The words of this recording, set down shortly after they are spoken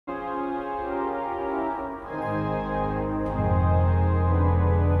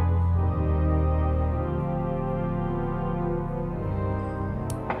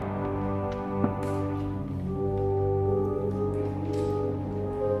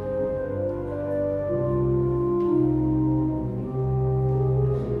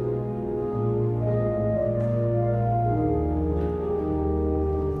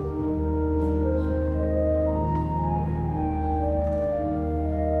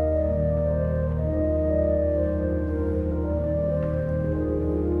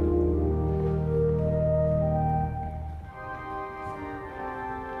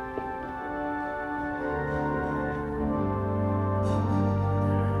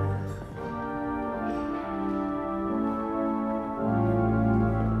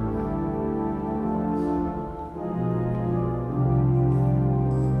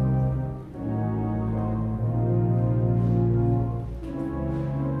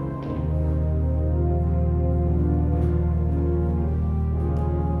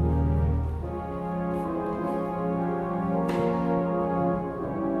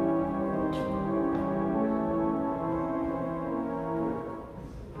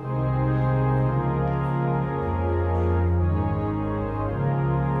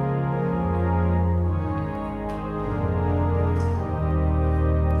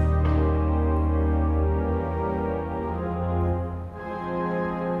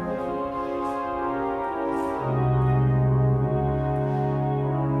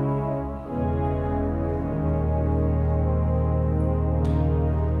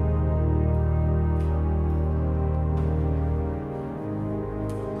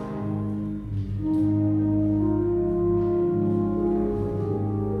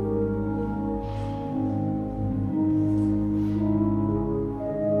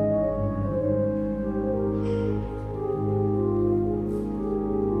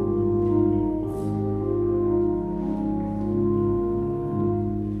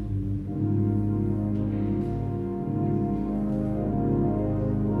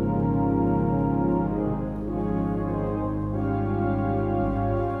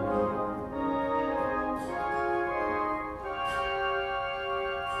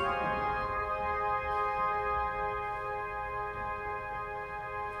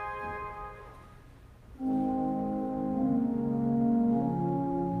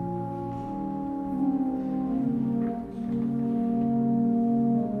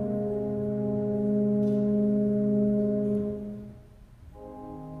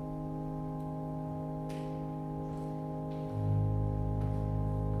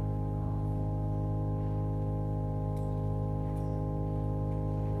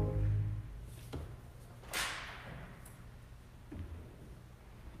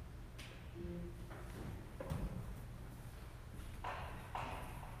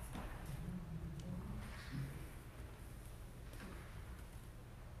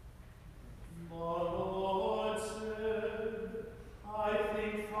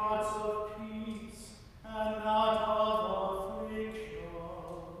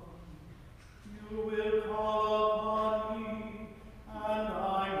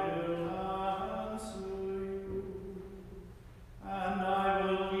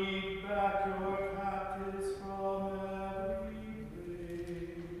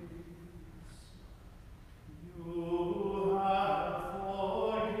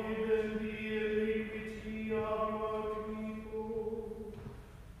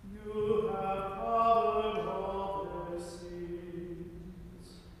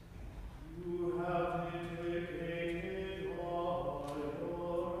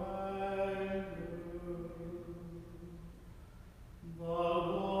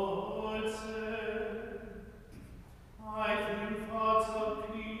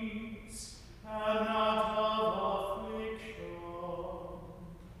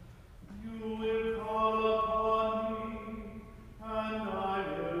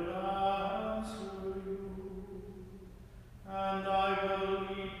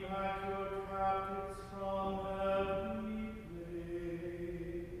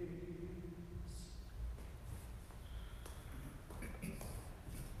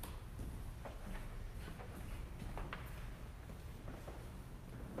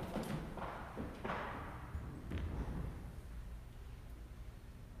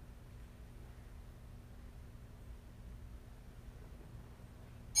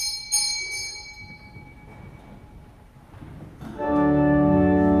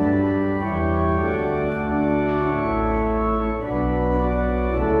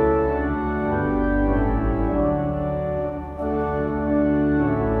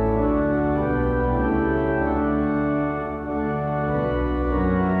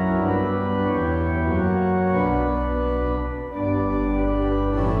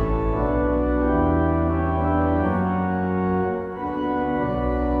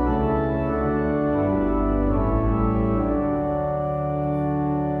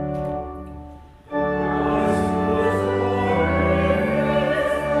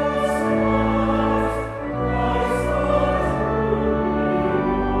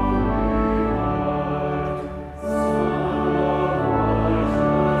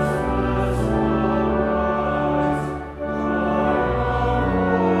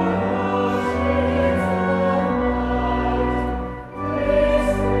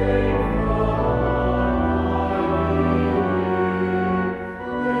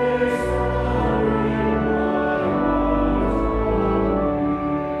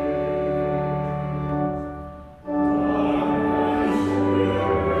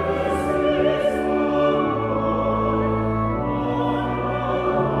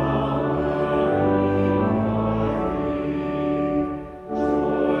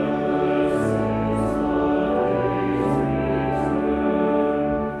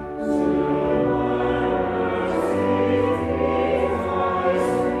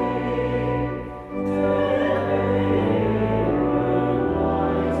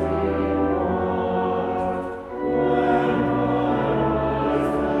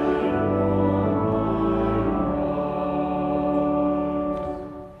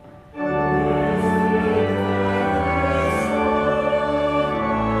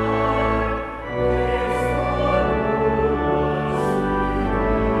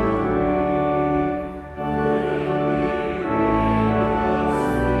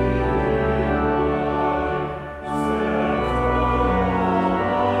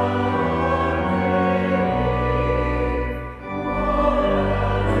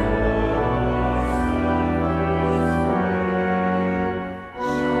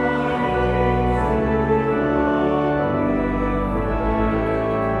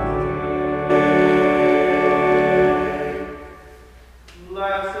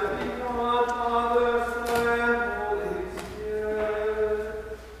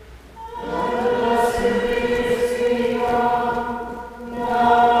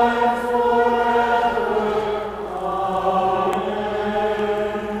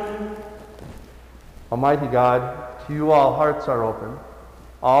Almighty God, to you all hearts are open,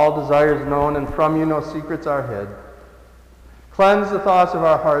 all desires known, and from you no secrets are hid. Cleanse the thoughts of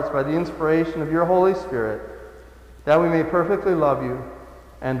our hearts by the inspiration of your Holy Spirit, that we may perfectly love you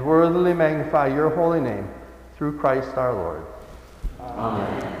and worthily magnify your holy name through Christ our Lord.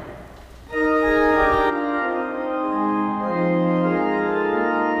 Amen.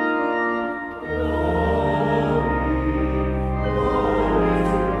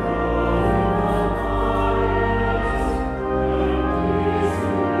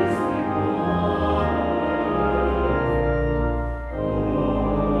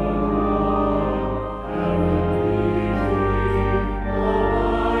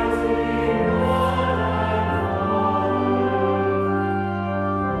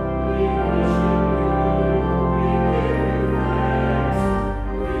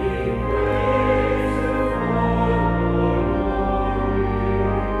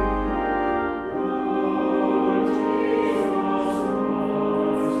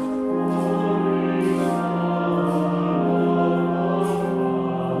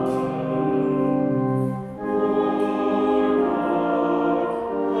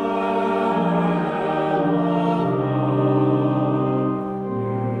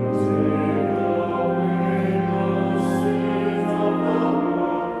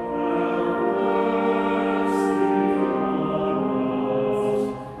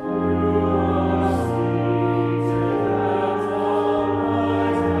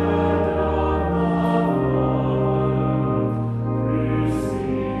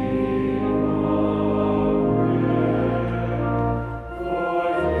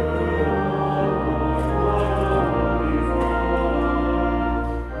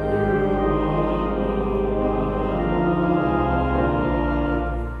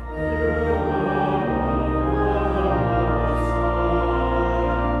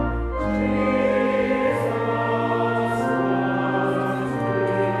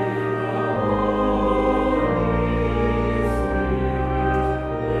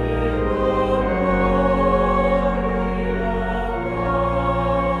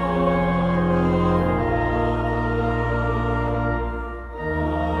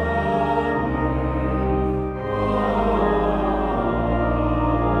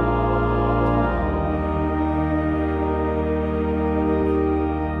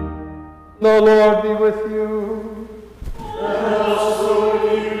 The Lord be with you. And also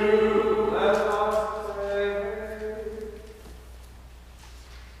with you. Let us pray.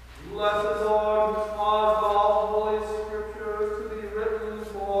 Blessed Lord, who caused all holy scriptures to be written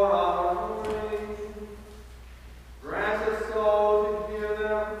for our learning, grant us so to hear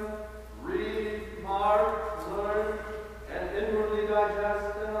them, read, mark, learn, and inwardly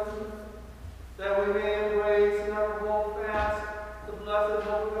digest them, that we may embrace and ever hold fast the blessed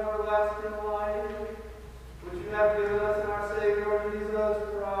hope of everlasting life, which you have given us in our Savior Jesus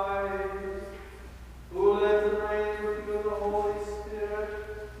Christ, who lives and reigns with you in the Holy Spirit,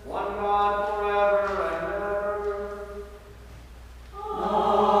 one God forever and ever.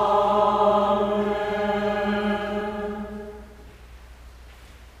 Amen.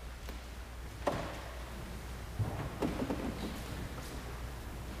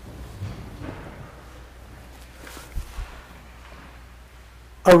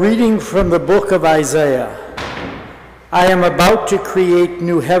 A reading from the book of Isaiah. I am about to create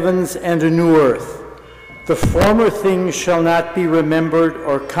new heavens and a new earth. The former things shall not be remembered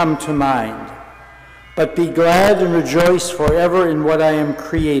or come to mind. But be glad and rejoice forever in what I am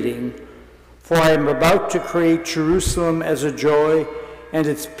creating. For I am about to create Jerusalem as a joy and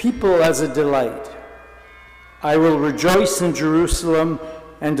its people as a delight. I will rejoice in Jerusalem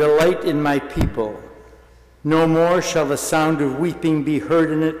and delight in my people. No more shall the sound of weeping be heard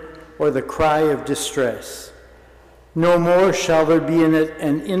in it, or the cry of distress. No more shall there be in it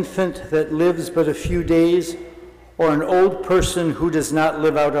an infant that lives but a few days, or an old person who does not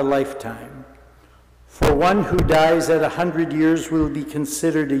live out a lifetime. For one who dies at 100 years will be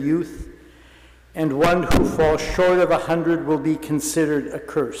considered a youth, and one who falls short of 100 will be considered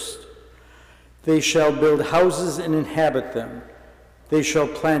accursed. They shall build houses and inhabit them. They shall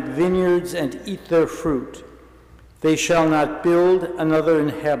plant vineyards and eat their fruit. They shall not build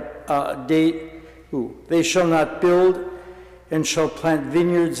They shall not build and shall plant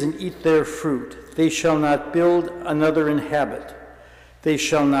vineyards and eat their fruit. They shall not build, another inhabit. They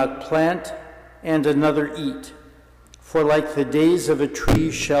shall not plant and another eat. For like the days of a tree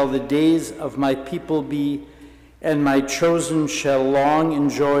shall the days of my people be, and my chosen shall long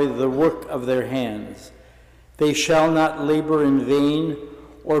enjoy the work of their hands. They shall not labor in vain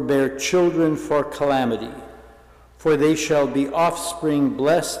or bear children for calamity. For they shall be offspring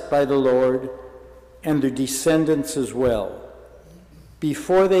blessed by the Lord, and their descendants as well.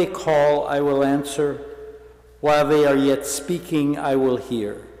 Before they call, I will answer. While they are yet speaking, I will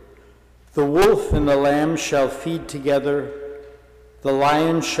hear. The wolf and the lamb shall feed together. The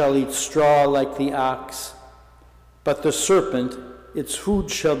lion shall eat straw like the ox. But the serpent, its food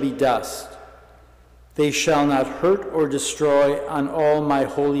shall be dust. They shall not hurt or destroy on all my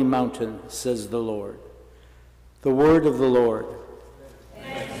holy mountain, says the Lord. The word of the Lord.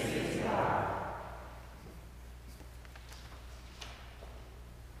 Thanks be to God.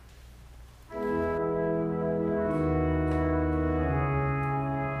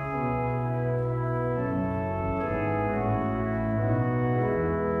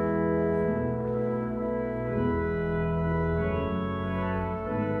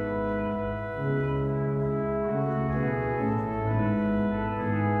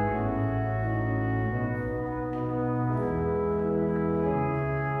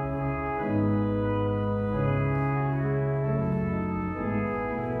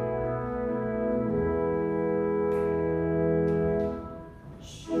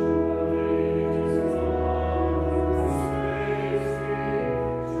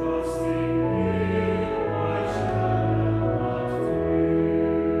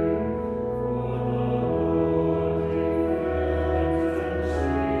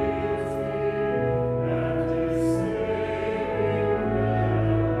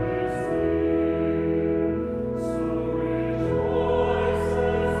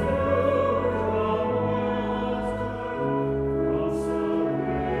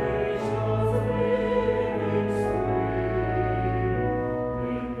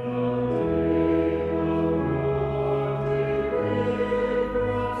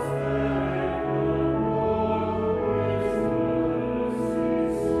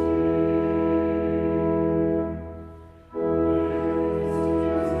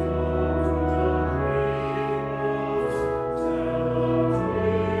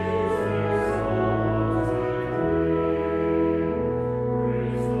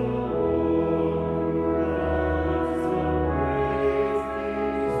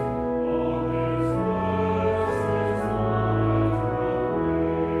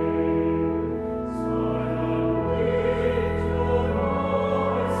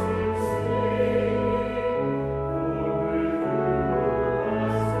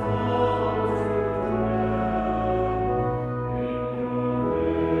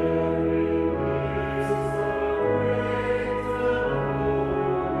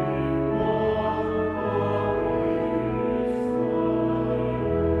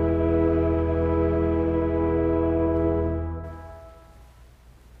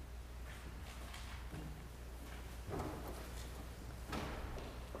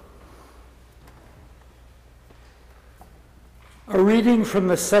 A reading from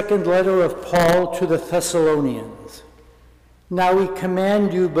the second letter of Paul to the Thessalonians. Now we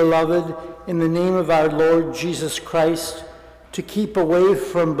command you, beloved, in the name of our Lord Jesus Christ, to keep away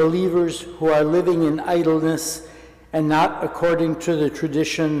from believers who are living in idleness and not according to the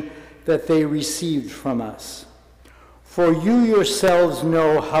tradition that they received from us. For you yourselves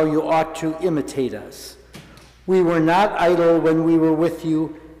know how you ought to imitate us. We were not idle when we were with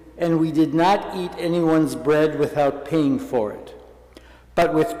you, and we did not eat anyone's bread without paying for it.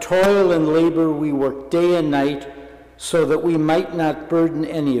 But with toil and labor we worked day and night so that we might not burden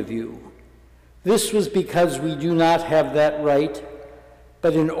any of you. This was because we do not have that right,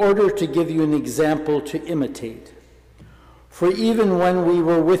 but in order to give you an example to imitate. For even when we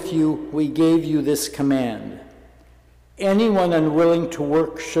were with you, we gave you this command: anyone unwilling to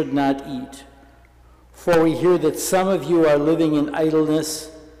work should not eat. For we hear that some of you are living in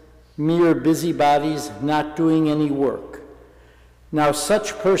idleness, mere busybodies, not doing any work. Now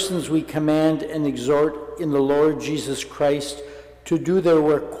such persons we command and exhort in the Lord Jesus Christ to do their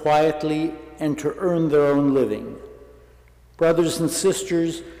work quietly and to earn their own living. Brothers and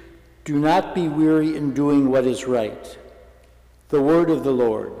sisters, do not be weary in doing what is right. The word of the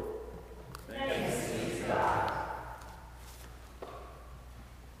Lord. Thanks be to God.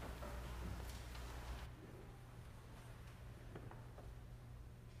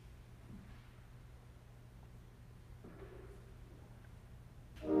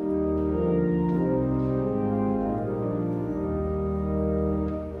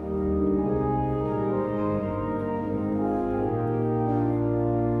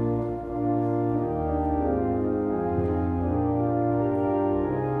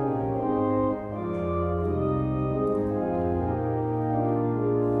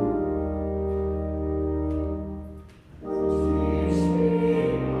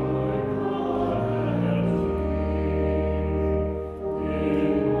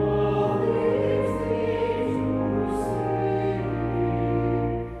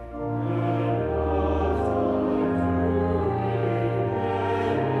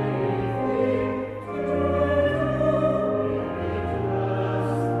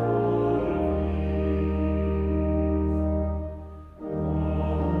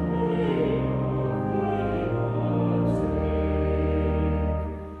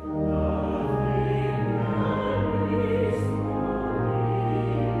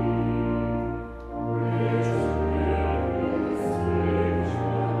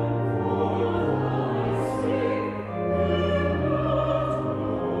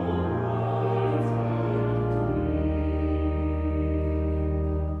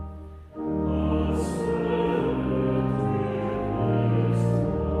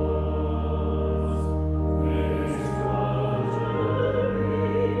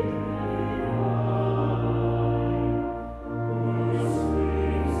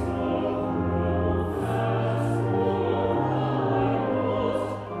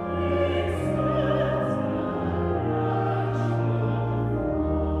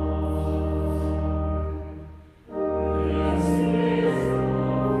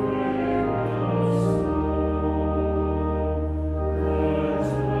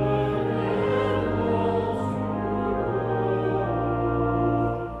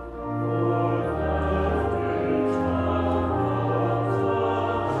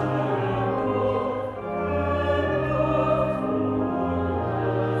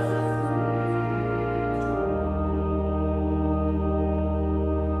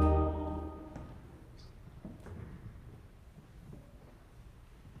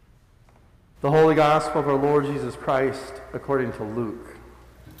 The Holy Gospel of our Lord Jesus Christ according to Luke.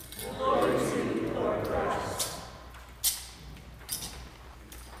 Glory to you, Lord Christ.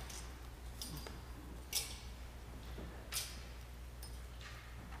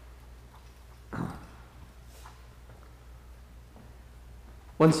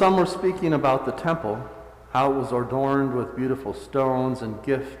 When some were speaking about the temple, how it was adorned with beautiful stones and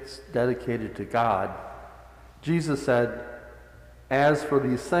gifts dedicated to God, Jesus said, "As for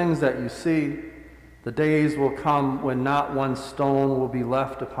these things that you see, the days will come when not one stone will be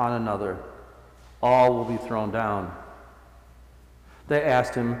left upon another. All will be thrown down." They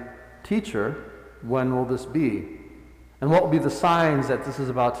asked him, "Teacher, when will this be? And what will be the signs that this is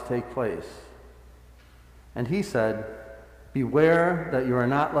about to take place?" And he said, "Beware that you are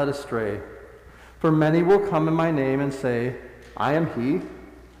not led astray. For many will come in my name and say, 'I am he,'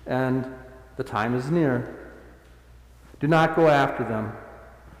 and 'the time is near.' Do not go after them.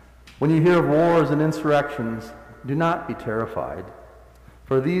 When you hear of wars and insurrections, do not be terrified.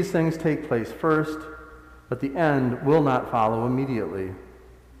 For these things take place first, but the end will not follow immediately."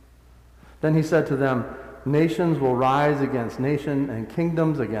 Then he said to them, "Nations will rise against nation and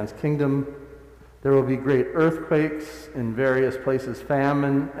kingdoms against kingdom. There will be great earthquakes in various places,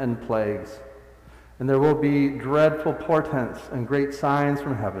 famine and plagues. And there will be dreadful portents and great signs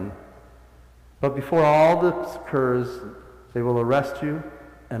from heaven. But before all this occurs, they will arrest you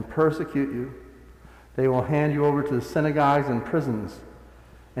and persecute you. They will hand you over to the synagogues and prisons,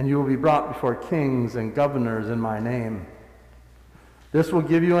 and you will be brought before kings and governors in my name. This will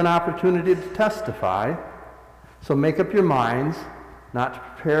give you an opportunity to testify, so make up your minds not to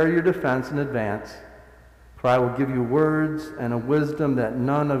prepare your defense in advance, for I will give you words and a wisdom that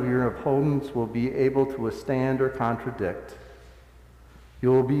none of your opponents will be able to withstand or contradict. You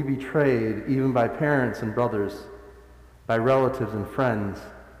will be betrayed even by parents and brothers, by relatives and friends,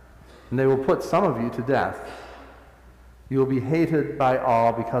 and they will put some of you to death. You will be hated by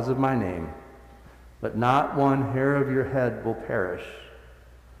all because of my name, but not one hair of your head will perish.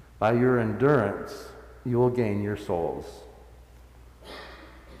 By your endurance, you will gain your souls."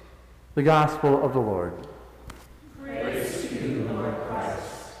 The Gospel of the Lord. Praise to you, Lord Christ.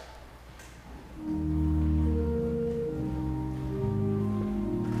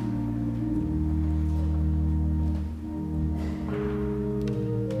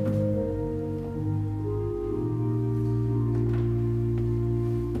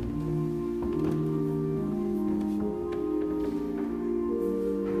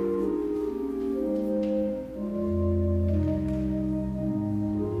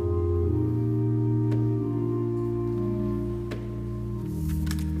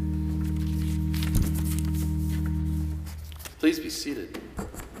 Please be seated.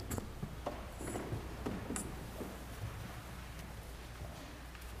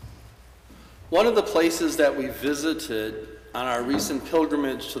 One of the places that we visited on our recent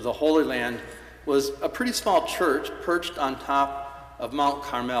pilgrimage to the Holy Land was a pretty small church perched on top of Mount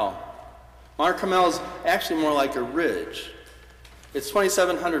Carmel. Mount Carmel is actually more like a ridge. It's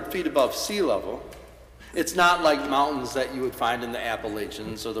 2,700 feet above sea level. It's not like mountains that you would find in the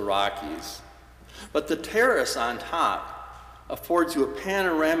Appalachians or the Rockies. But the terrace on top affords you a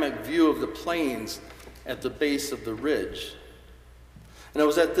panoramic view of the plains at the base of the ridge. And it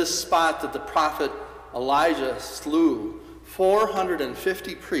was at this spot that the prophet Elijah slew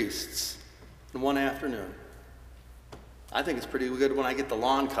 450 priests in one afternoon. I think it's pretty good when I get the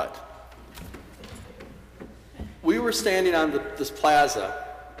lawn cut. We were standing on this plaza,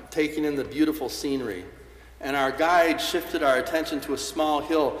 taking in the beautiful scenery, and our guide shifted our attention to a small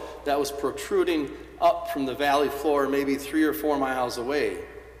hill that was protruding up from the valley floor maybe 3 or 4 miles away.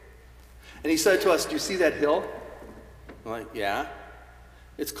 And he said to us, "Do you see that hill?" I'm like, "Yeah."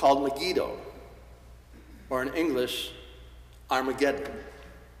 It's called Megiddo, or in English, Armageddon.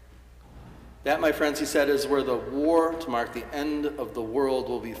 That, my friends, he said, is where the war to mark the end of the world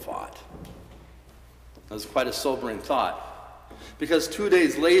will be fought. That was quite a sobering thought, because 2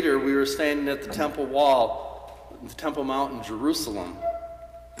 days later we were standing at the Temple Wall, the Temple Mount in Jerusalem.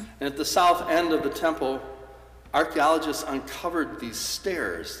 And at the south end of the temple, archaeologists uncovered these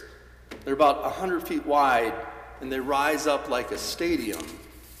stairs. They're about 100 feet wide, and they rise up like a stadium.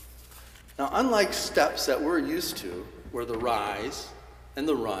 Now, unlike steps that we're used to, where the rise and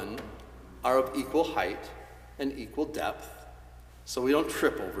the run are of equal height and equal depth, so we don't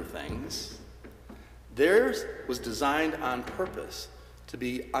trip over things, theirs was designed on purpose to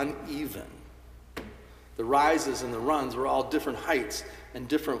be uneven. The rises and the runs were all different heights and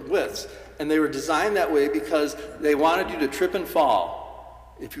different widths, and they were designed that way because they wanted you to trip and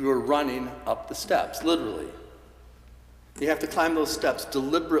fall if you were running up the steps, literally. You have to climb those steps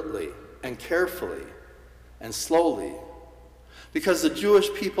deliberately and carefully and slowly, because the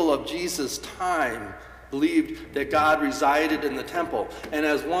Jewish people of Jesus' time believed that God resided in the temple. And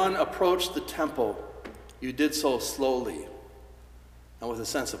as one approached the temple, you did so slowly and with a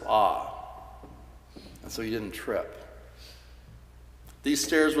sense of awe, and so you didn't trip. These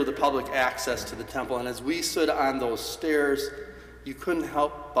stairs were the public access to the temple, and as we stood on those stairs, you couldn't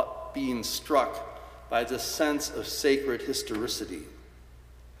help but being struck by this sense of sacred historicity.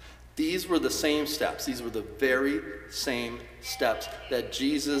 These were the same steps, these were the very same steps that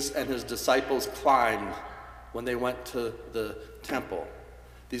Jesus and his disciples climbed when they went to the temple.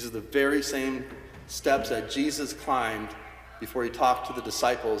 These are the very same steps that Jesus climbed before he talked to the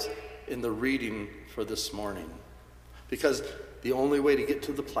disciples in the reading for this morning. Because the only way to get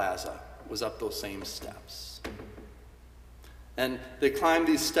to the plaza was up those same steps. And they climbed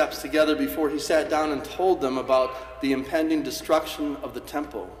these steps together before he sat down and told them about the impending destruction of the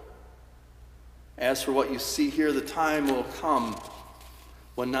temple. As for what you see here, the time will come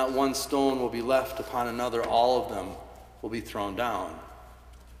when not one stone will be left upon another, all of them will be thrown down.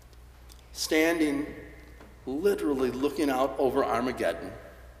 Standing, literally looking out over Armageddon,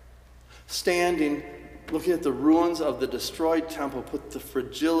 standing, looking at the ruins of the destroyed temple, put the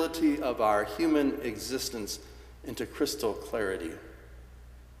fragility of our human existence into crystal clarity.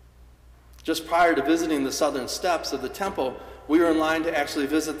 Just prior to visiting the southern steps of the temple, we were in line to actually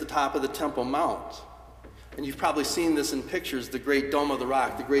visit the top of the Temple Mount. And you've probably seen this in pictures, the great Dome of the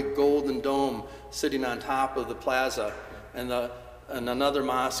Rock, the great golden dome sitting on top of the plaza, and another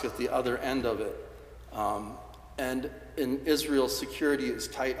mosque at the other end of it. And in Israel, security is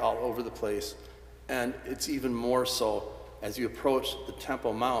tight all over the place. And it's even more so as you approach the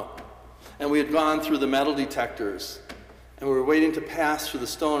Temple Mount. And we had gone through the metal detectors, and we were waiting to pass through the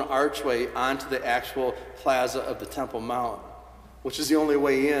stone archway onto the actual plaza of the Temple Mount, which is the only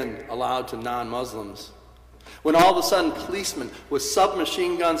way in allowed to non-Muslims. When all of a sudden policemen with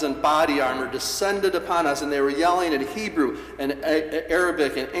submachine guns and body armor descended upon us, and they were yelling in Hebrew and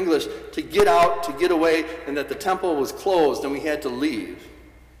Arabic and English to get out, to get away, and that the temple was closed and we had to leave.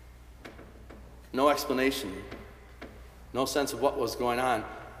 No explanation, no sense of what was going on.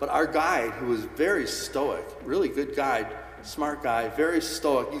 But our guide, who was very stoic, really good guide, smart guy, very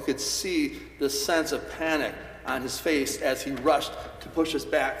stoic, you could see the sense of panic on his face as he rushed to push us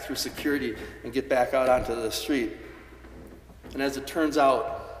back through security and get back out onto the street. And as it turns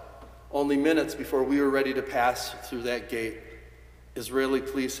out, only minutes before we were ready to pass through that gate, Israeli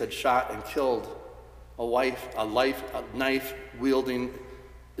police had shot and killed a knife-wielding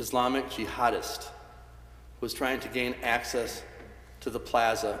Islamic jihadist who was trying to gain access to the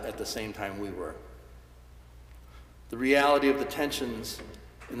plaza at the same time we were. The reality of the tensions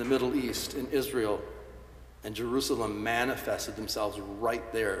in the Middle East, in Israel, and Jerusalem manifested themselves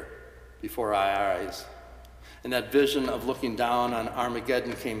right there before our eyes. And that vision of looking down on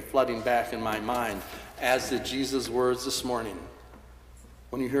Armageddon came flooding back in my mind, as did Jesus' words this morning.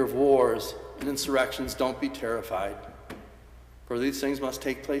 When you hear of wars and insurrections, don't be terrified, for these things must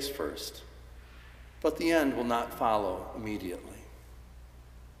take place first, but the end will not follow immediately.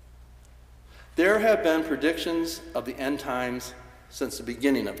 There have been predictions of the end times since the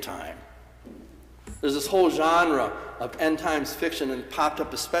beginning of time. There's this whole genre of end times fiction, and it popped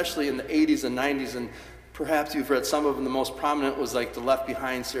up especially in the 80s and 90s, and perhaps you've read some of them. The most prominent was like the Left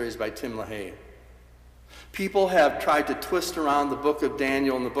Behind series by Tim LaHaye. People have tried to twist around the book of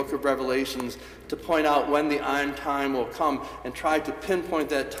Daniel and the book of Revelations to point out when the end time will come and try to pinpoint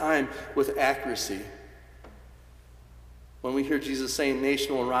that time with accuracy. When we hear Jesus saying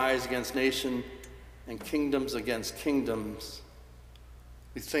nation will rise against nation and kingdoms against kingdoms,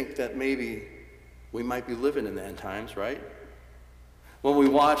 we think that maybe we might be living in the end times, right? When we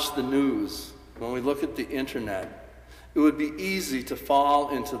watch the news, when we look at the internet, it would be easy to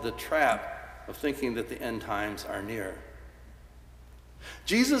fall into the trap of thinking that the end times are near.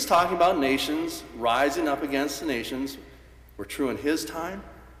 Jesus talking about nations rising up against the nations were true in his time.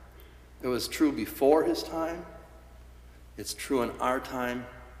 It was true before his time. It's true in our time,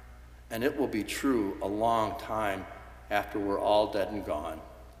 and it will be true a long time after we're all dead and gone.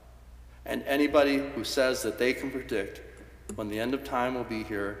 And anybody who says that they can predict when the end of time will be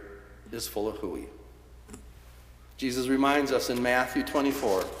here is full of hooey. Jesus reminds us in Matthew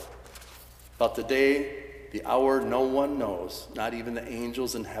 24 about the day, the hour no one knows, not even the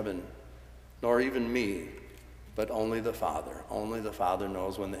angels in heaven, nor even me, but only the Father. Only the Father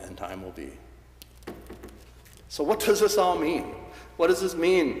knows when the end time will be. So what does this all mean? What does this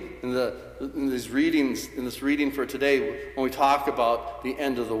mean in these readings, in this reading for today when we talk about the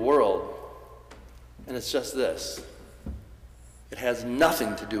end of the world? And it's just this. It has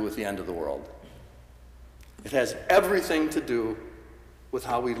nothing to do with the end of the world. It has everything to do with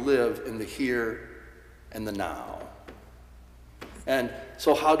how we live in the here and the now. And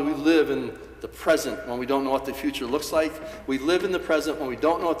so how do we live in the present when we don't know what the future looks like? We live in the present when we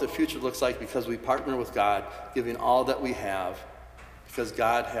don't know what the future looks like because we partner with God, giving all that we have, because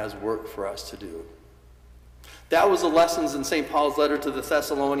God has work for us to do. That was the lessons in St. Paul's letter to the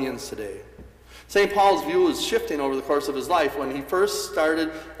Thessalonians today. St. Paul's view was shifting over the course of his life. When he first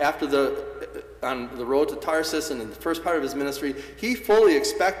started on the road to Tarsus and in the first part of his ministry, he fully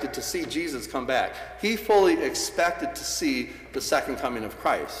expected to see Jesus come back. He fully expected to see the second coming of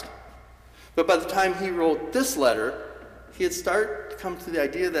Christ. But by the time he wrote this letter, he had started to come to the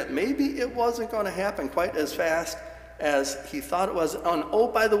idea that maybe it wasn't going to happen quite as fast as he thought it was. And oh,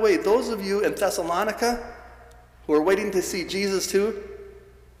 by the way, those of you in Thessalonica who are waiting to see Jesus too,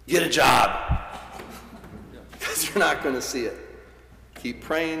 get a job. Because you're not going to see it. Keep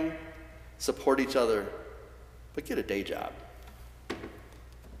praying, support each other, but get a day job.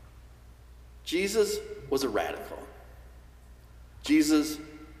 Jesus was a radical. Jesus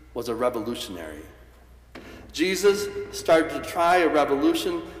was a revolutionary. Jesus started to try a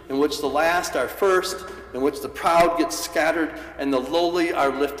revolution in which the last are first, in which the proud get scattered, and the lowly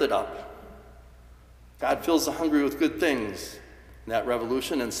are lifted up. God fills the hungry with good things in that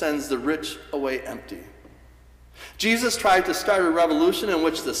revolution and sends the rich away empty. Jesus tried to start a revolution in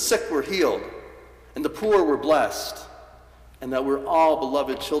which the sick were healed and the poor were blessed, and that we're all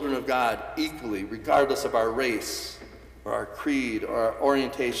beloved children of God equally, regardless of our race or our creed or our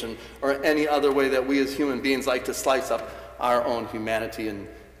orientation or any other way that we as human beings like to slice up our own humanity and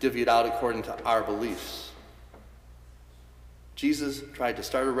divvy it out according to our beliefs. Jesus tried to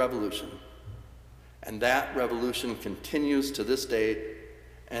start a revolution, and that revolution continues to this day,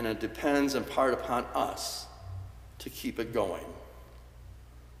 and it depends in part upon us to keep it going.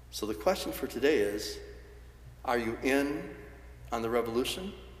 So the question for today is, are you in on the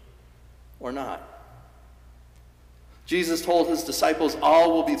revolution or not? Jesus told his disciples,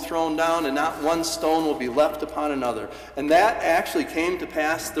 all will be thrown down and not one stone will be left upon another. And that actually came to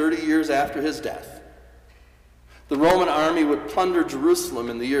pass 30 years after his death. The Roman army would plunder Jerusalem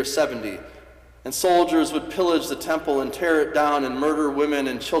in the year 70, and soldiers would pillage the temple and tear it down and murder women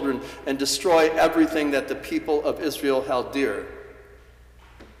and children and destroy everything that the people of Israel held dear.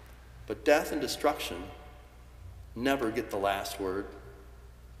 But death and destruction never get the last word.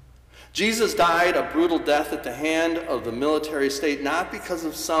 Jesus died a brutal death at the hand of the military state, not because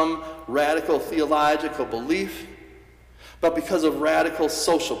of some radical theological belief, but because of radical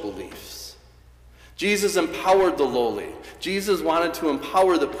social beliefs. Jesus empowered the lowly. Jesus wanted to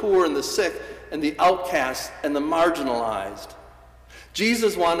empower the poor and the sick and the outcasts and the marginalized.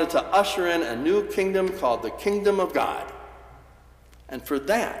 Jesus wanted to usher in a new kingdom called the kingdom of God. And for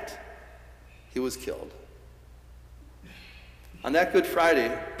that, he was killed. On that Good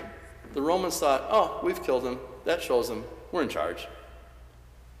Friday, the Romans thought, oh, we've killed him. That shows them we're in charge.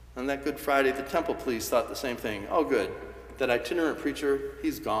 On that Good Friday, the temple police thought the same thing. Oh, good. That itinerant preacher,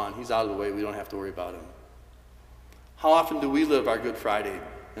 he's gone. He's out of the way. We don't have to worry about him. How often do we live our Good Friday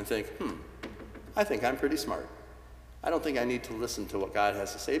and think, I think I'm pretty smart. I don't think I need to listen to what God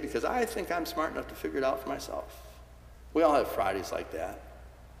has to say because I think I'm smart enough to figure it out for myself. We all have Fridays like that.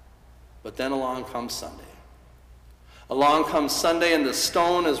 But then along comes Sunday. Along comes Sunday and the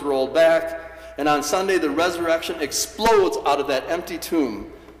stone is rolled back. And on Sunday, the resurrection explodes out of that empty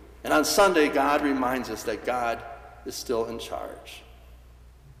tomb. And on Sunday, God reminds us that God is still in charge.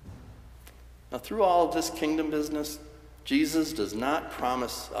 Now, through all of this kingdom business, Jesus does not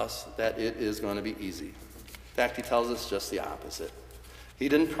promise us that it is going to be easy. In fact, he tells us just the opposite. He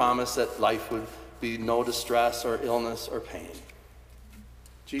didn't promise that life would be no distress or illness or pain.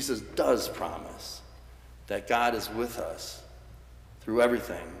 Jesus does promise that God is with us through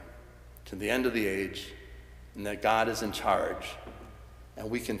everything to the end of the age, and that God is in charge, and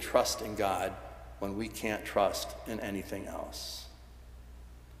we can trust in God when we can't trust in anything else.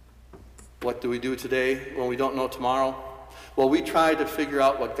 What do we do today when we don't know tomorrow? Well, we try to figure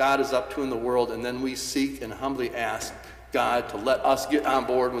out what God is up to in the world, and then we seek and humbly ask God to let us get on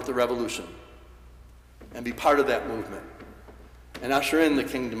board with the revolution and be part of that movement and usher in the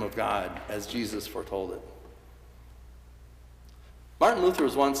kingdom of God as Jesus foretold it. Martin Luther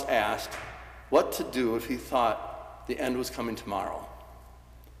was once asked what to do if he thought the end was coming tomorrow.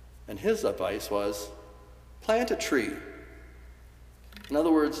 And his advice was, plant a tree. In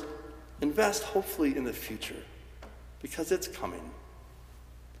other words, invest hopefully in the future, because it's coming.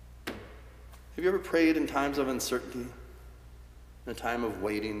 Have you ever prayed in times of uncertainty, in a time of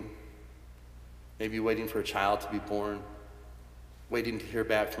waiting, maybe waiting for a child to be born, waiting to hear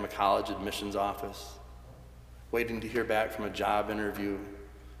back from a college admissions office, waiting to hear back from a job interview,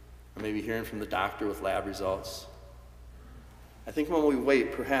 or maybe hearing from the doctor with lab results. I think when we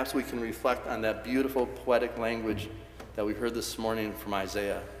wait, perhaps we can reflect on that beautiful poetic language that we heard this morning from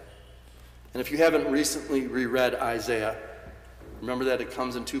Isaiah. And if you haven't recently reread Isaiah, remember that it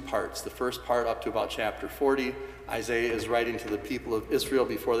comes in two parts. The first part up to about chapter 40, Isaiah is writing to the people of Israel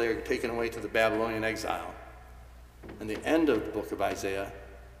before they are taken away to the Babylonian exile. And the end of the book of Isaiah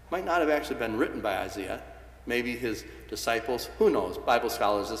might not have actually been written by Isaiah. Maybe his disciples, who knows? Bible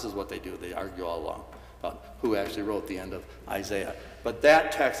scholars, this is what they do. They argue all along about who actually wrote the end of Isaiah. But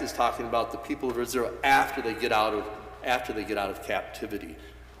that text is talking about the people of Israel after they get out of captivity.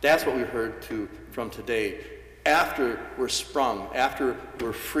 That's what we heard from today. After we're sprung, after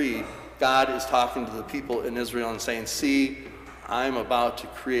we're freed, God is talking to the people in Israel and saying, see, I'm about to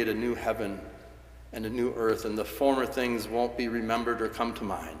create a new heaven and a new earth, and the former things won't be remembered or come to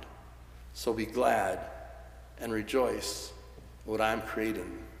mind. So be glad and rejoice in what I'm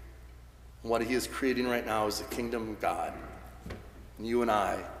creating. And what he is creating right now is the kingdom of God. And you and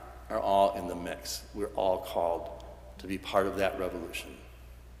I are all in the mix. We're all called to be part of that revolution.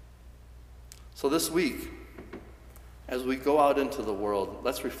 So this week, as we go out into the world,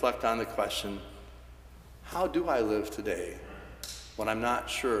 let's reflect on the question, how do I live today when I'm not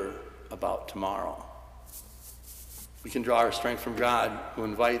sure about tomorrow? We can draw our strength from God, who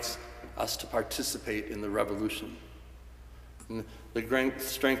invites us to participate in the revolution. And the great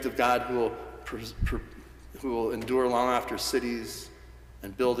strength of God who will endure long after cities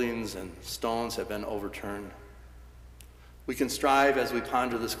and buildings and stones have been overturned. We can strive as we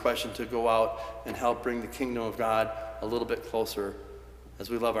ponder this question to go out and help bring the kingdom of God a little bit closer as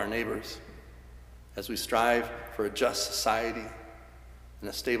we love our neighbors, as we strive for a just society and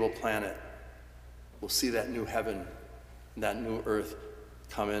a stable planet. We'll see that new heaven and that new earth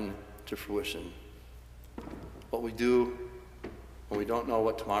come into fruition. What we do when we don't know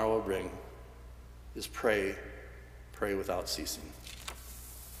what tomorrow will bring is pray without ceasing.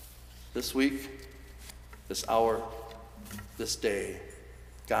 This week, this hour, this day,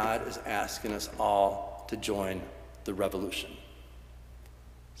 God is asking us all to join the revolution.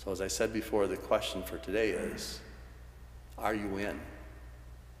 So as I said before, the question for today is, are you in?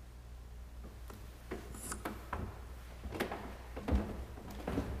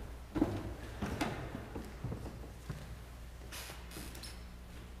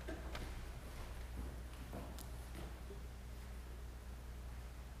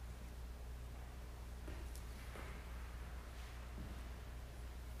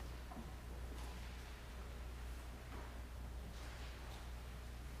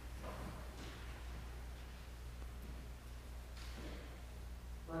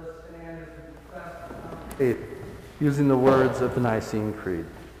 Faith, using the words of the Nicene Creed.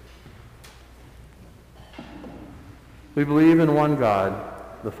 We believe in one God,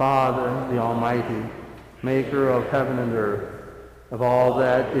 the Father, the Almighty, maker of heaven and earth, of all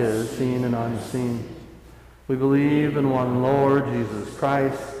that is seen and unseen. We believe in one Lord Jesus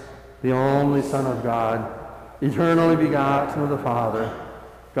Christ, the only Son of God, eternally begotten of the Father,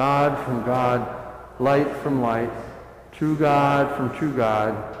 God from God, light from light, true God from true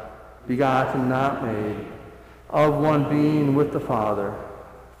God, begotten, not made, of one being with the Father.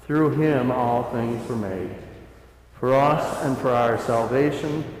 Through him all things were made. For us and for our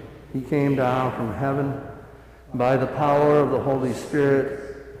salvation, he came down from heaven. By the power of the Holy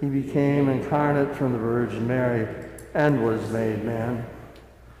Spirit, he became incarnate from the Virgin Mary and was made man.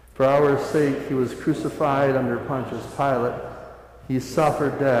 For our sake, he was crucified under Pontius Pilate. He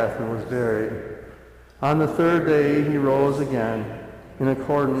suffered death and was buried. On the third day, he rose again, in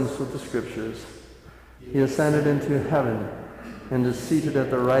accordance with the Scriptures. He ascended into heaven and is seated at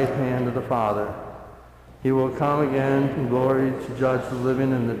the right hand of the Father. He will come again in glory to judge the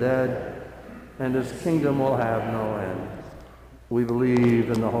living and the dead, and his kingdom will have no end. We believe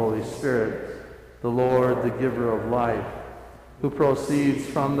in the Holy Spirit, the Lord, the giver of life, who proceeds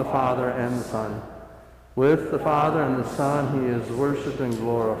from the Father and the Son. With the Father and the Son he is worshipped and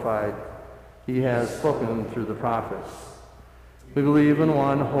glorified. He has spoken through the prophets. We believe in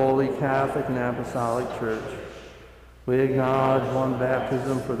one holy Catholic and Apostolic Church. We acknowledge one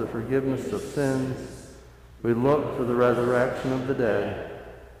baptism for the forgiveness of sins. We look for the resurrection of the dead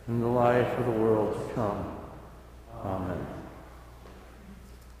and the life of the world to come. Amen.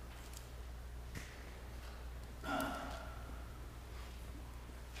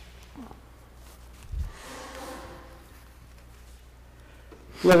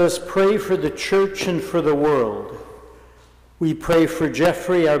 Let us pray for the Church and for the world. We pray for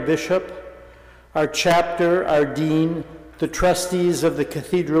Jeffrey, our bishop, our chapter, our dean, the trustees of the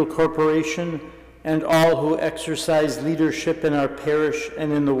Cathedral Corporation, and all who exercise leadership in our parish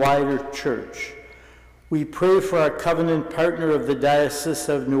and in the wider church. We pray for our covenant partner of the Diocese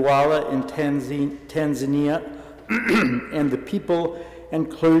of Nuala in Tanzania and the people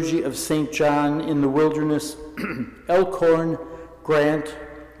and clergy of St. John in the wilderness. Elkhorn, grant,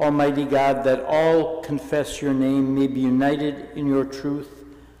 Almighty God, that all confess your name, may be united in your truth,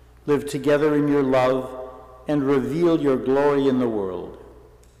 live together in your love, and reveal your glory in the world.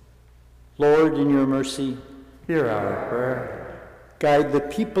 Lord, in your mercy, hear our prayer. Guide the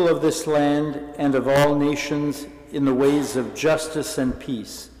people of this land and of all nations in the ways of justice and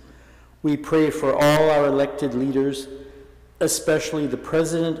peace. We pray for all our elected leaders, especially the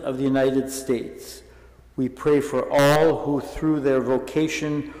President of the United States. We pray for all who, through their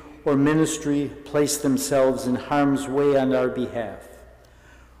vocation or ministry, place themselves in harm's way on our behalf.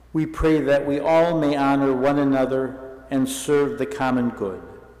 We pray that we all may honor one another and serve the common good.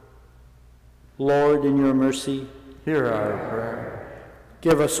 Lord, in your mercy, hear our prayer.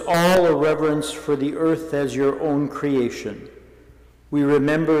 Give us all a reverence for the earth as your own creation. We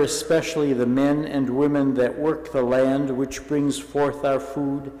remember especially the men and women that work the land which brings forth our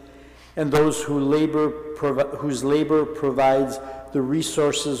food, and those whose labor provides the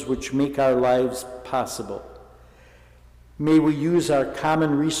resources which make our lives possible. May we use our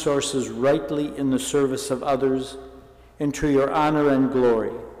common resources rightly in the service of others and to your honor and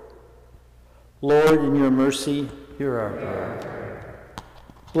glory. Lord, in your mercy, hear our prayer.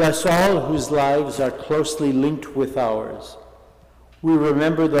 Bless all whose lives are closely linked with ours. We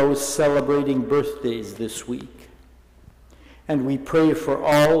remember those celebrating birthdays this week. And we pray for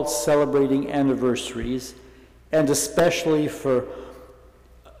all celebrating anniversaries, and especially for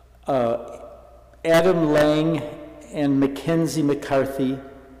Adam Lang and Mackenzie McCarthy,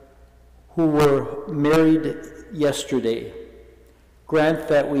 who were married yesterday. Grant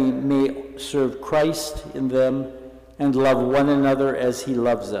that we may serve Christ in them and love one another as he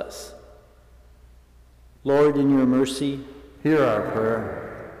loves us. Lord, in your mercy, hear our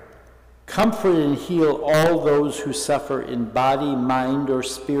prayer. Comfort and heal all those who suffer in body, mind, or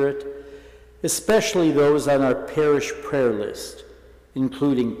spirit, especially those on our parish prayer list,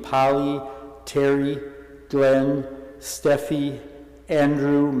 including Polly, Terry, Glenn, Steffi,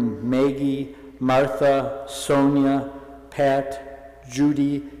 Andrew, Maggie, Martha, Sonia, Pat,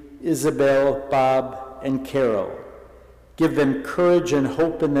 Judy, Isabel, Bob, and Carroll. Give them courage and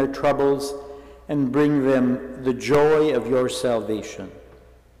hope in their troubles, and bring them the joy of your salvation.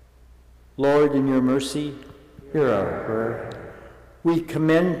 Lord, in your mercy, hear our prayer. We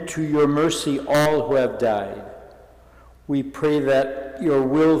commend to your mercy all who have died. We pray that your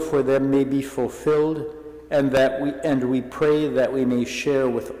will for them may be fulfilled, and we pray that we may share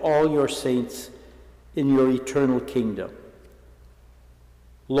with all your saints in your eternal kingdom.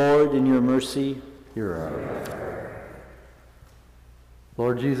 Lord, in your mercy, hear our prayer.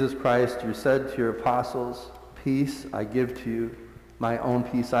 Lord Jesus Christ, you said to your apostles, peace I give to you, my own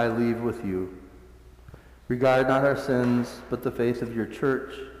peace I leave with you. Regard not our sins, but the faith of your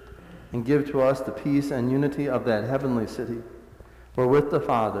church, and give to us the peace and unity of that heavenly city, where with the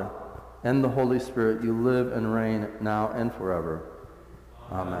Father and the Holy Spirit you live and reign now and forever.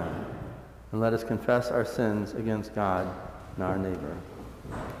 Amen. And let us confess our sins against God and our neighbor.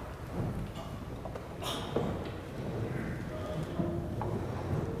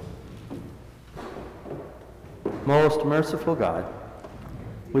 Most merciful God,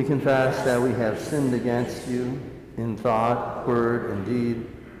 we confess that we have sinned against you in thought, word, and deed,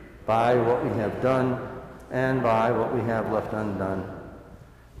 by what we have done and by what we have left undone.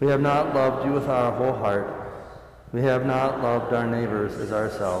 We have not loved you with our whole heart. We have not loved our neighbors as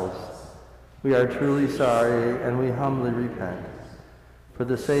ourselves. We are truly sorry, and we humbly repent. For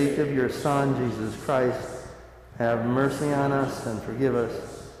the sake of your Son, Jesus Christ, have mercy on us and forgive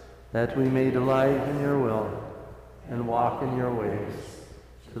us, that we may delight in your will and walk in your ways,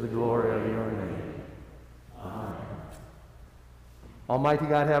 to the glory of your name. Amen. Almighty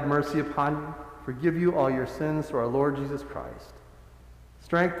God, have mercy upon you, forgive you all your sins through our Lord Jesus Christ,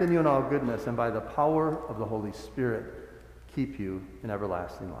 strengthen you in all goodness, and by the power of the Holy Spirit, keep you in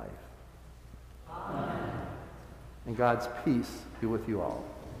everlasting life. Amen. And God's peace be with you all.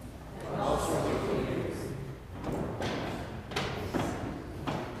 And also with you.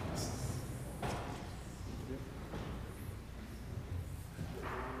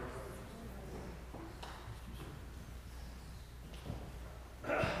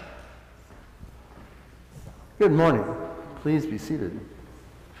 Good morning. Please be seated.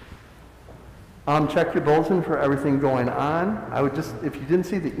 Check your bulletin for everything going on. I would just, if you didn't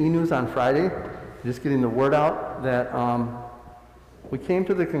see the e-news on Friday, just getting the word out that we came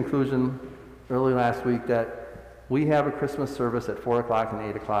to the conclusion early last week that we have a Christmas service at 4 o'clock and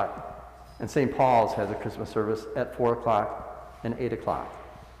 8 o'clock, and St. Paul's has a Christmas service at 4 o'clock and 8 o'clock.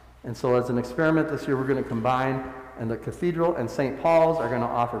 And so as an experiment this year, we're going to combine, and the Cathedral and St. Paul's are going to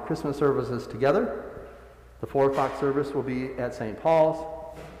offer Christmas services together. The 4 o'clock service will be at St.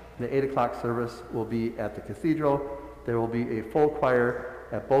 Paul's. The 8 o'clock service will be at the Cathedral. There will be a full choir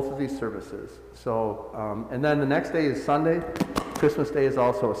at both of these services. So, and then the next day is Sunday. Christmas Day is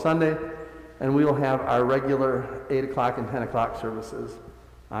also a Sunday. And we will have our regular 8 o'clock and 10 o'clock services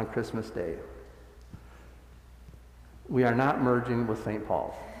on Christmas Day. We are not merging with St.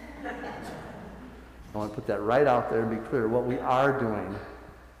 Paul's. I want to put that right out there and be clear. What we are doing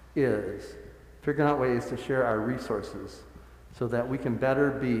is figuring out ways to share our resources so that we can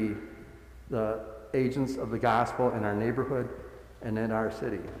better be the agents of the gospel in our neighborhood and in our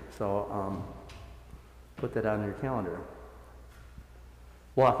city. So put that on your calendar.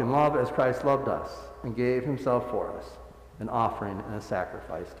 Walk in love as Christ loved us and gave himself for us, an offering and a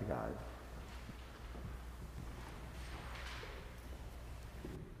sacrifice to God.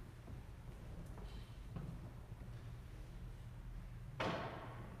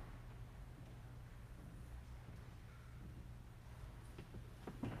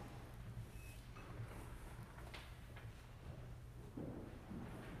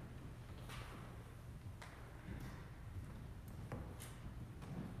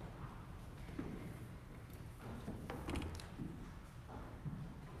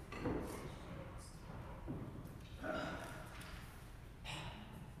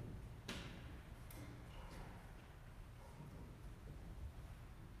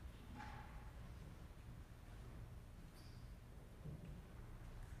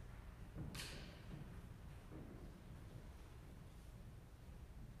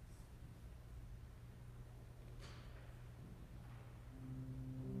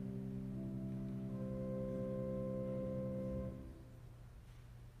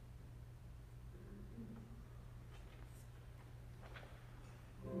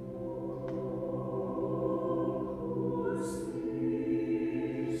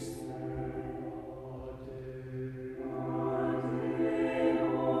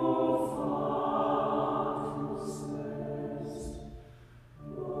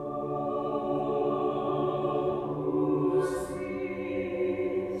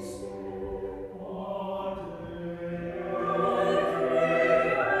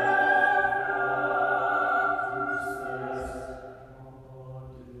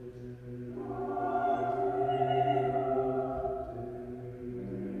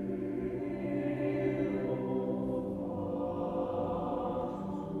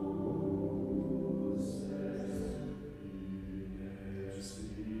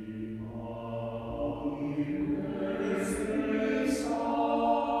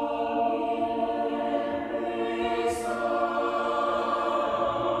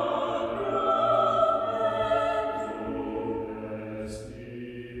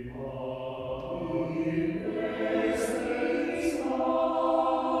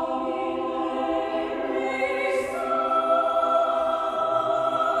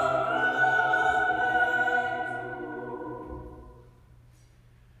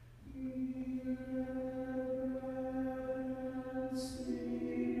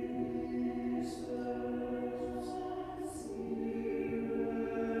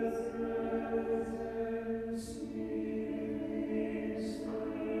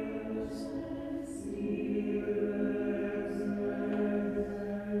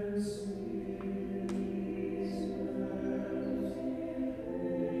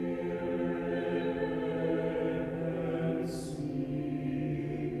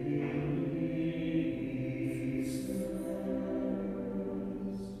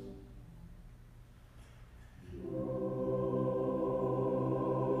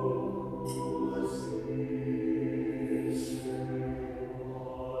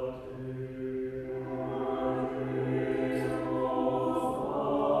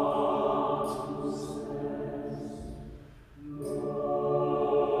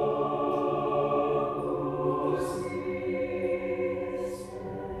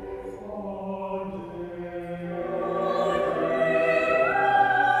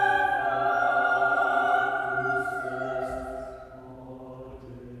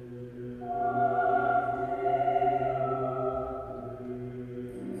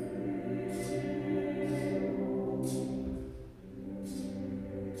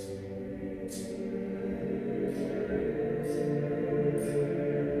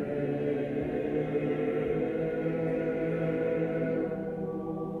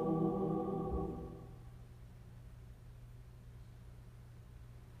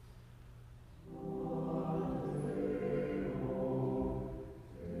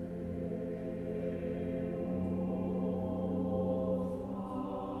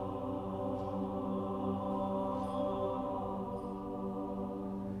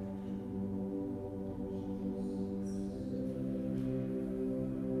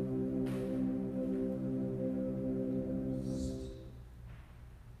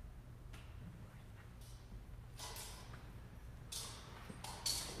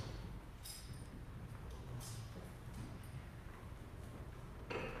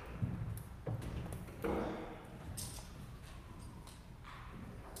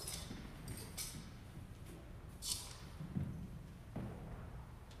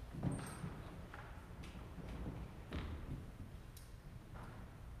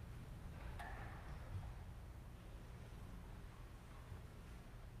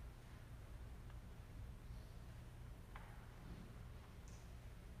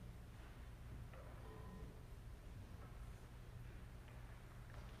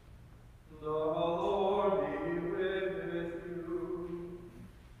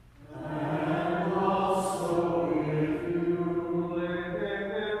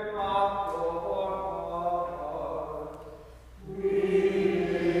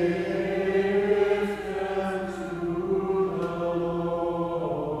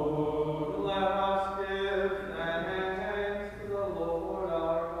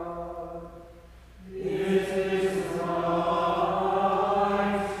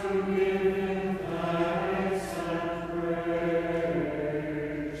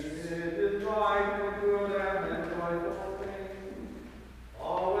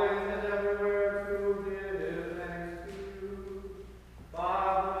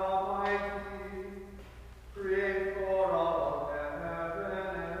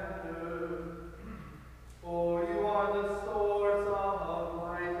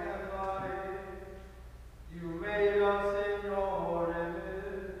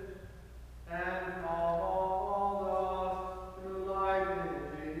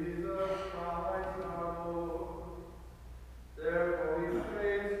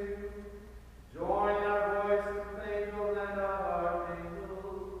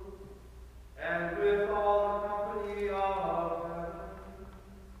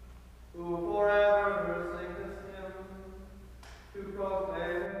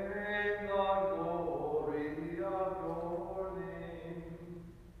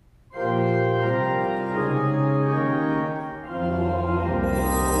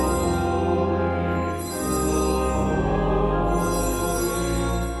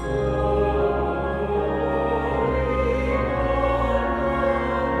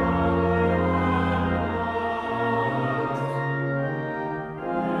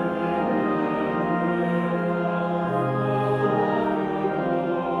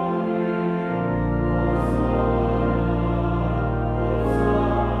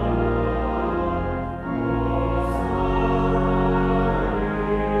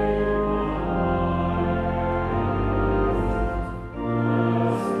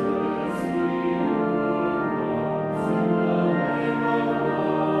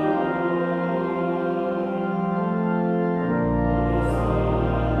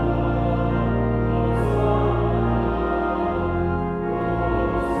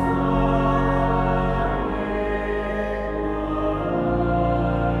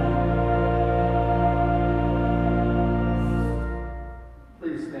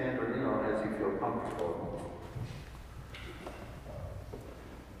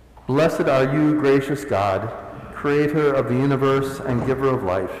 Blessed are you, gracious God, creator of the universe and giver of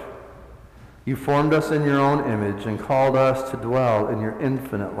life. You formed us in your own image and called us to dwell in your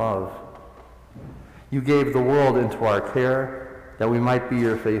infinite love. You gave the world into our care that we might be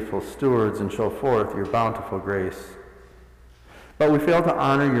your faithful stewards and show forth your bountiful grace. But we fail to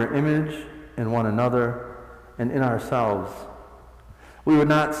honor your image in one another and in ourselves. We would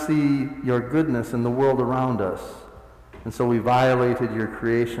not see your goodness in the world around us, and so we violated your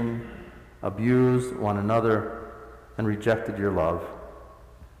creation, abused one another, and rejected your love.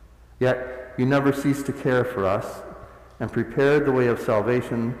 Yet you never ceased to care for us and prepared the way of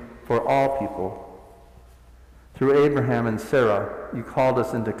salvation for all people. Through Abraham and Sarah, you called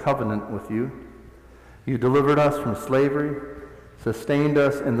us into covenant with you. You delivered us from slavery, sustained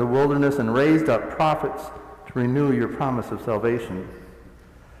us in the wilderness, and raised up prophets to renew your promise of salvation.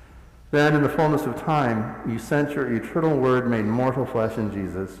 Then, in the fullness of time, you sent your eternal word made mortal flesh in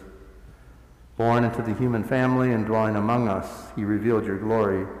Jesus. Born into the human family and dwelling among us, he revealed your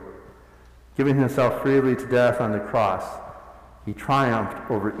glory. Giving himself freely to death on the cross, he triumphed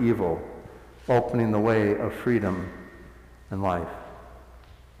over evil, opening the way of freedom and life.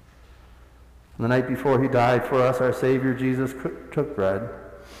 The night before he died for us, our Savior Jesus took bread.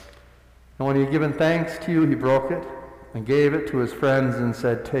 And when he had given thanks to you, he broke it and gave it to his friends and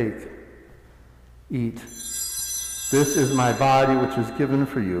said, "Take, eat. This is my body which is given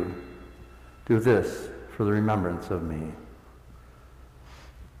for you. Do this for the remembrance of me."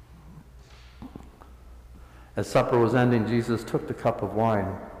 As supper was ending, Jesus took the cup of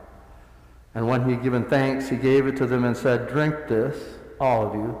wine. And when he had given thanks, he gave it to them and said, "Drink this, all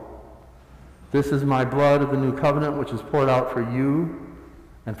of you. This is my blood of the new covenant, which is poured out for you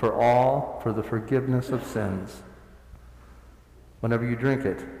and for all for the forgiveness of sins. Whenever you drink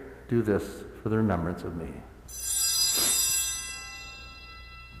it, do this for the remembrance of me."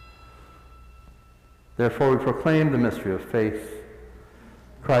 Therefore we proclaim the mystery of faith.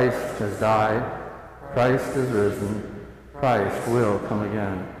 Christ has died. Christ is risen. Christ will come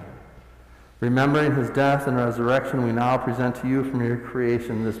again. Remembering his death and resurrection, we now present to you from your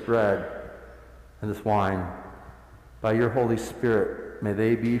creation this bread and this wine. By your Holy Spirit, may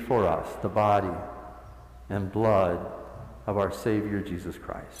they be for us the body and blood of our Savior Jesus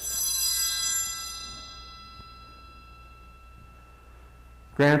Christ.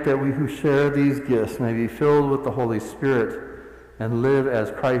 Grant that we who share these gifts may be filled with the Holy Spirit and live as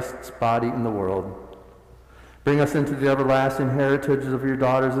Christ's body in the world. Bring us into the everlasting heritage of your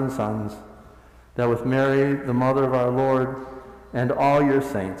daughters and sons, that with Mary, the mother of our Lord, and all your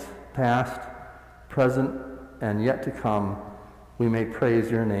saints, past, present, and yet to come, we may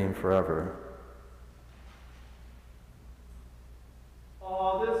praise your name forever.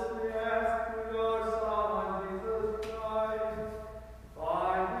 All this we ask through your Son, Jesus Christ,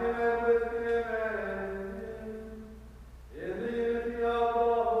 by him and with him and in him, in the unity of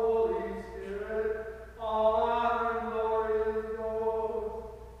the Holy Spirit, all honor and glory is yours,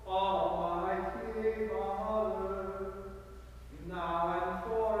 Almighty Father, now and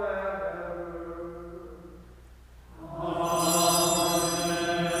forever.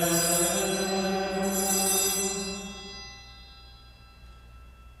 Amen.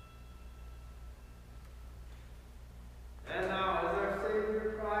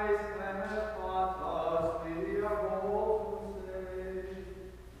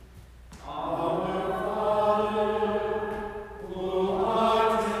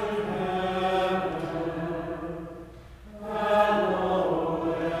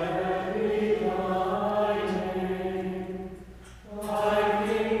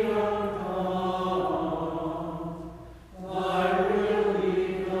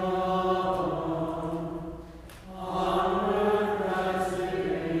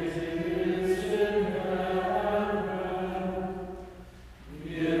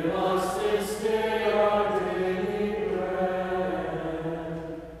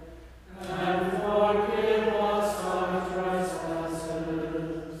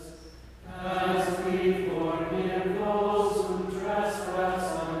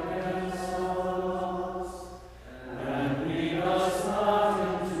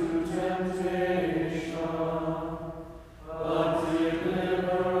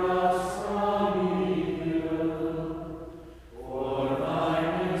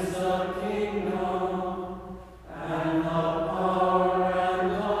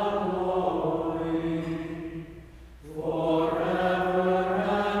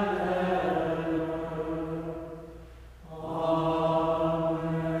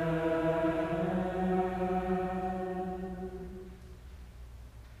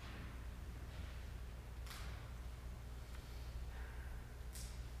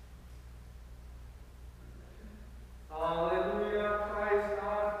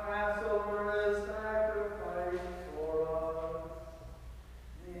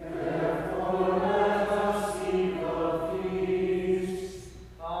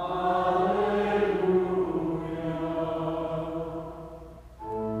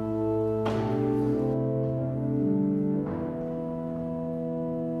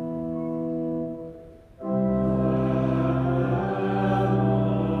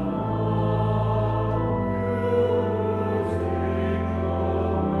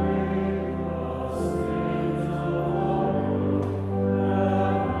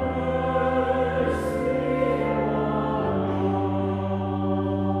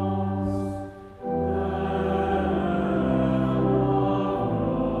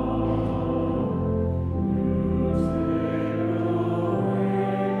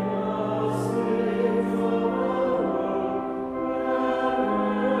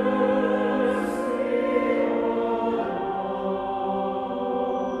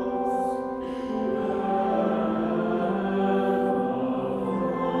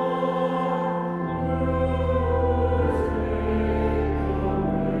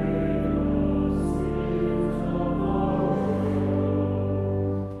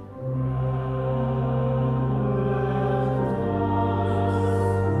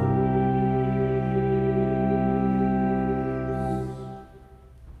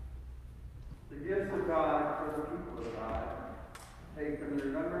 in the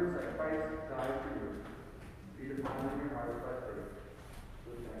remembrance that Christ died for you. Be defined in your hearts by faith.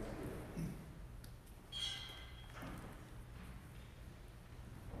 With thanksgiving.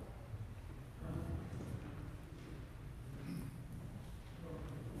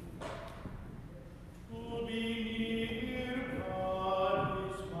 To be near God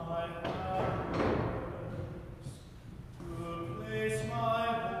is my happiness, to place my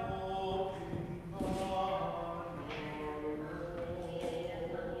hope in God alone.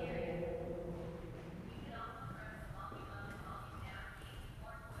 We can also press walking on the walking down,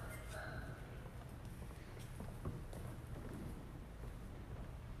 more towards the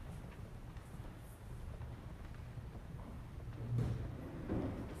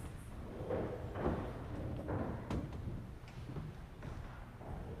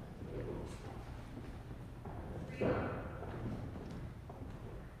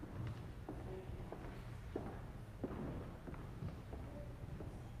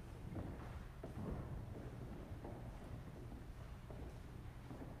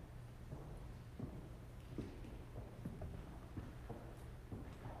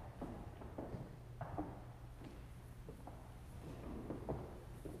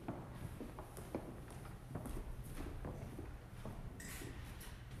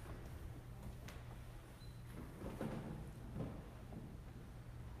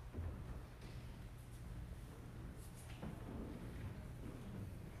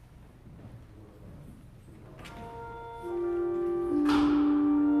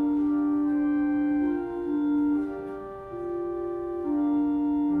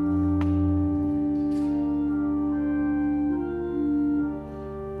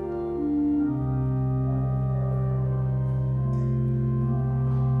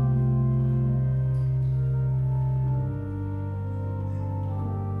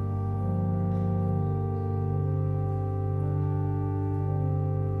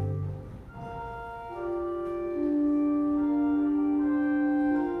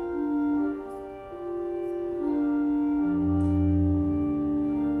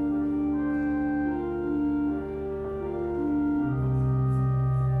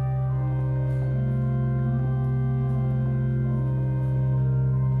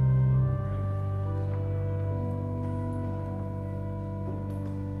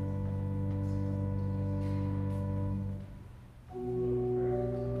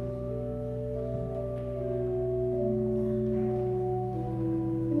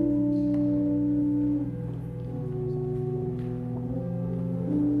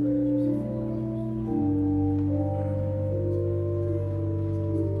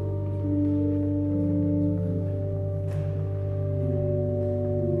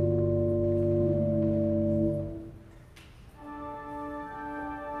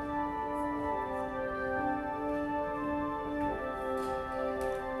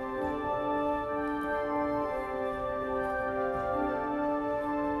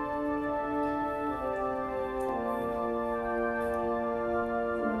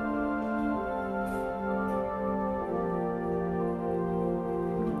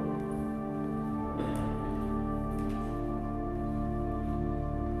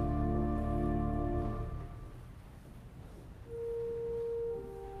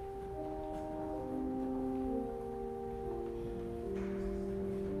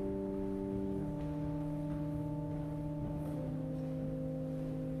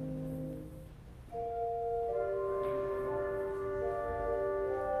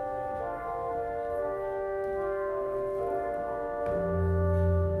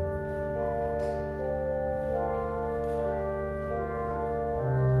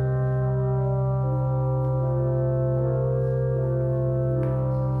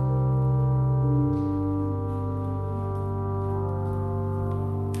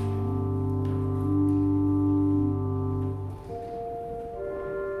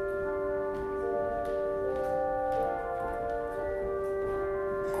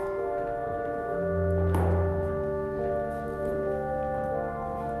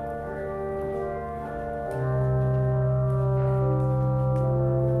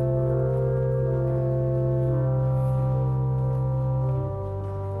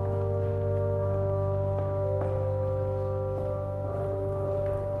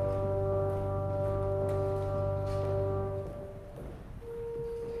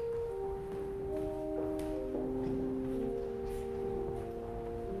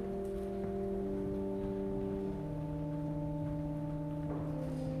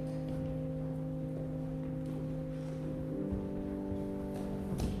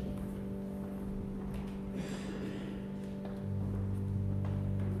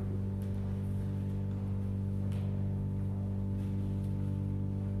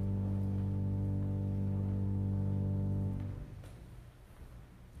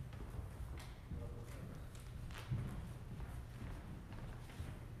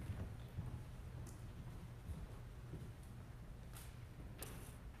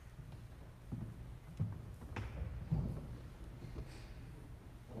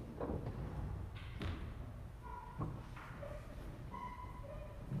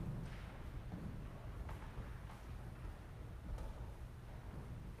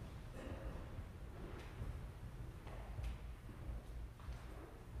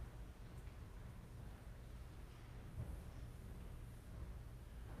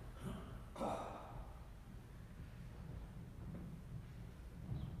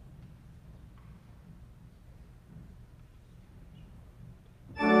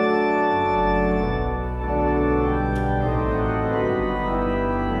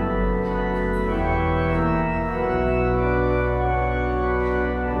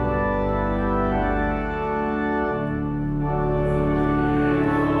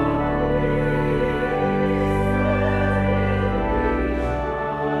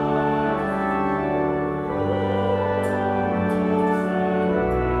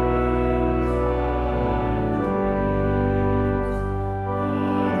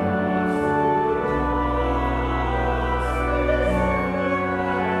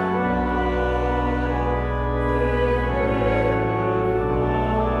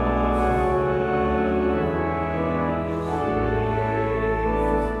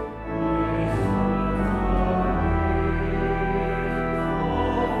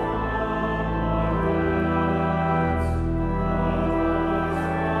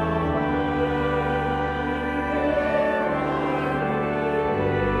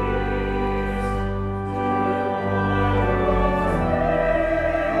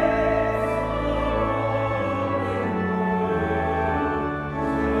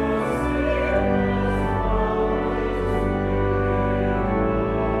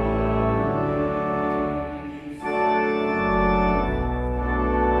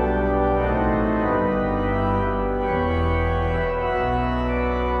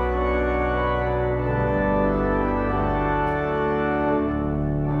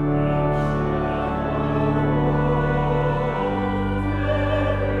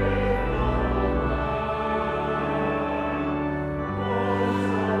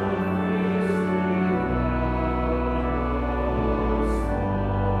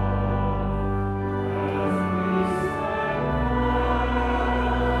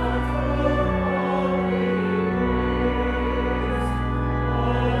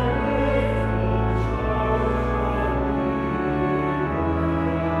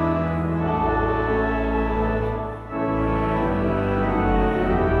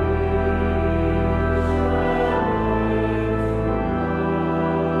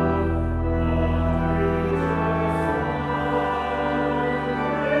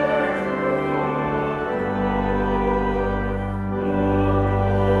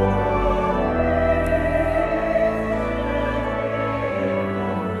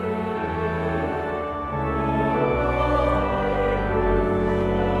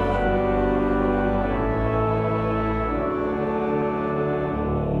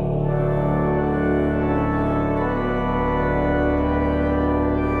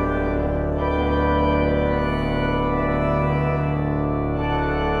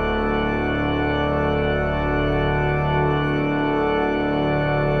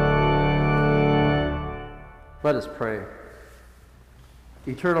Let us pray.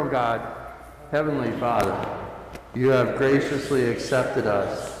 Eternal God, Heavenly Father, you have graciously accepted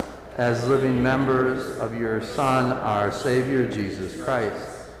us as living members of your Son, our Savior, Jesus Christ,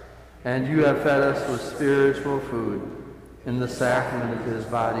 and you have fed us with spiritual food in the sacrament of his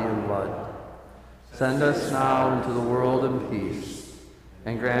body and blood. Send us now into the world in peace,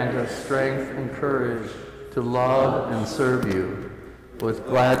 and grant us strength and courage to love and serve you with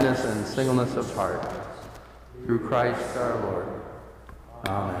gladness and singleness of heart. Through Christ our Lord.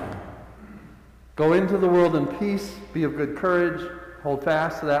 Amen. Go into the world in peace, be of good courage, hold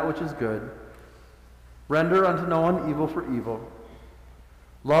fast to that which is good. Render unto no one evil for evil.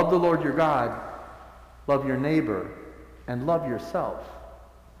 Love the Lord your God, love your neighbor, and love yourself.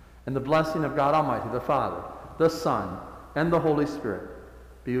 And the blessing of God Almighty, the Father, the Son, and the Holy Spirit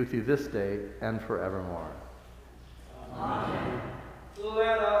be with you this day and forevermore. Amen.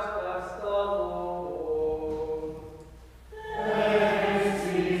 Let us bless the Lord. Amen.